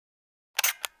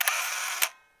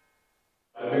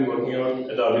I've been working out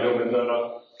at the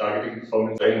Abhinav targeting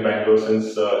performance in Bangalore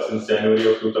since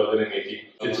January of 2018.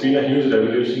 It's been a huge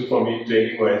revolution for me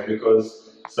training-wise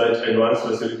because such advanced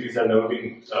facilities have never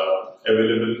been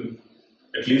available,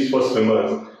 at least for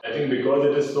swimmers. I think because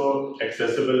it is so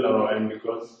accessible now and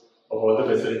because of all the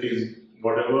facilities,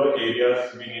 whatever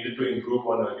areas we needed to improve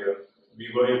on earlier, we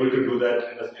were able to do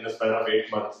that in a span of 8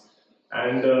 months.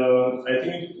 And I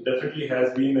think it definitely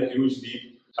has been a huge leap.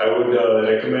 I would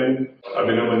recommend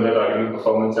Abhinav targeting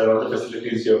performance and all the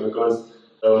facilities here because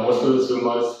most of the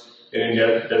swimmers in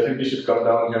India definitely should come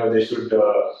down here. They should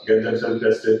get themselves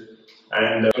tested,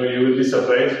 and you will be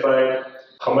surprised by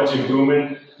how much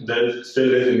improvement there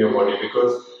still is in your body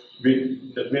because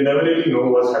we never really know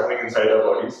what's happening inside our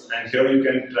bodies, and here you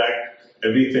can track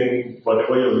everything,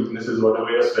 whatever your weaknesses,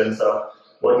 whatever your strengths are,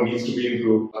 what needs to be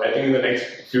improved. I think in the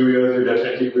next few years, we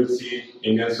definitely will see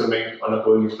Indian swimming on a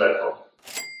whole new platform.